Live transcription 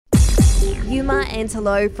Yuma and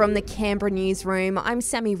hello from the Canberra newsroom. I'm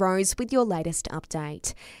Sammy Rose with your latest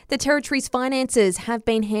update. The Territory's finances have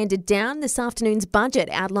been handed down this afternoon's budget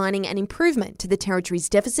outlining an improvement to the Territory's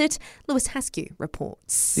deficit. Lewis Haskew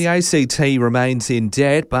reports. The ACT remains in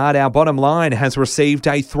debt, but our bottom line has received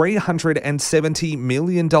a $370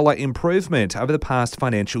 million improvement over the past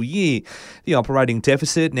financial year. The operating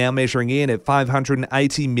deficit now measuring in at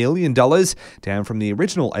 $580 million, down from the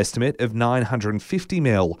original estimate of $950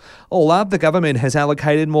 million. All up, the government has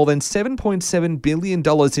allocated more than $7.7 billion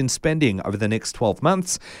in spending over the next 12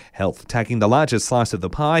 months, health taking the largest slice of the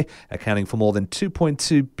pie, accounting for more than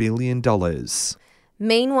 $2.2 billion.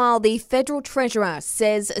 Meanwhile, the Federal Treasurer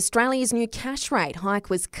says Australia's new cash rate hike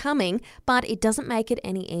was coming, but it doesn't make it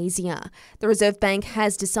any easier. The Reserve Bank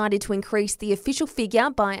has decided to increase the official figure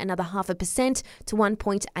by another 0.5% to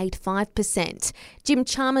 1.85%. Jim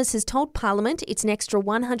Chalmers has told Parliament it's an extra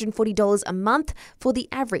 $140 a month for the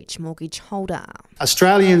average mortgage holder.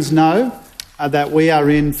 Australians know that we are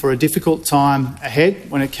in for a difficult time ahead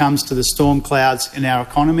when it comes to the storm clouds in our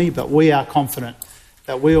economy, but we are confident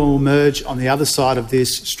that we will emerge on the other side of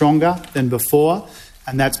this stronger than before,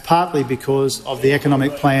 and that's partly because of the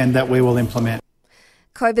economic plan that we will implement.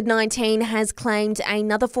 COVID-19 has claimed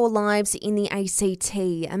another 4 lives in the ACT,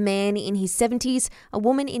 a man in his 70s, a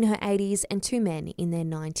woman in her 80s and 2 men in their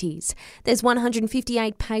 90s. There's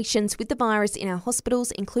 158 patients with the virus in our hospitals,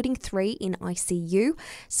 including 3 in ICU.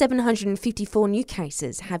 754 new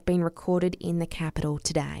cases have been recorded in the capital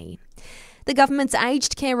today. The government's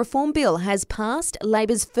aged care reform bill has passed,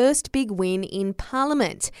 Labor's first big win in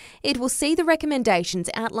Parliament. It will see the recommendations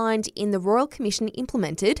outlined in the Royal Commission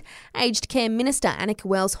implemented. Aged Care Minister Annika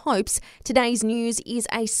Wells hopes today's news is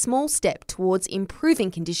a small step towards improving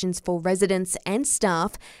conditions for residents and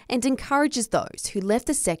staff and encourages those who left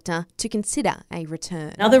the sector to consider a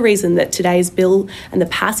return. Another reason that today's bill and the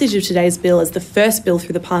passage of today's bill as the first bill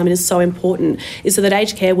through the Parliament is so important is so that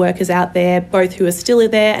aged care workers out there, both who are still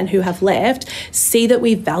there and who have left, see that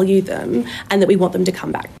we value them and that we want them to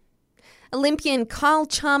come back. Olympian Kyle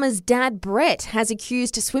Chalmers' dad, Brett, has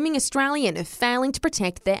accused a swimming Australian of failing to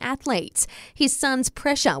protect their athletes. His son's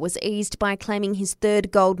pressure was eased by claiming his 3rd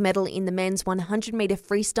gold medal in the men's 100-metre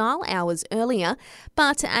freestyle hours earlier.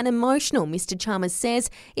 But an emotional Mr Chalmers says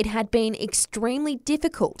it had been extremely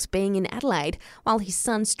difficult being in Adelaide while his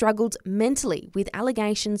son struggled mentally with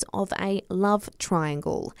allegations of a love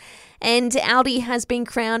triangle. And Aldi has been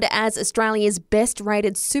crowned as Australia's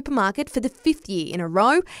best-rated supermarket for the 5th year in a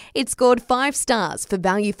row. It scored 5 stars for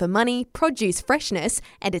value for money, produce freshness,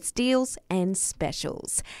 and its deals and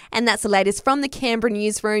specials. And that's the latest from the Canberra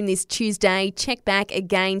newsroom this Tuesday. Check back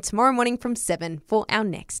again tomorrow morning from 7 for our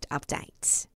next update.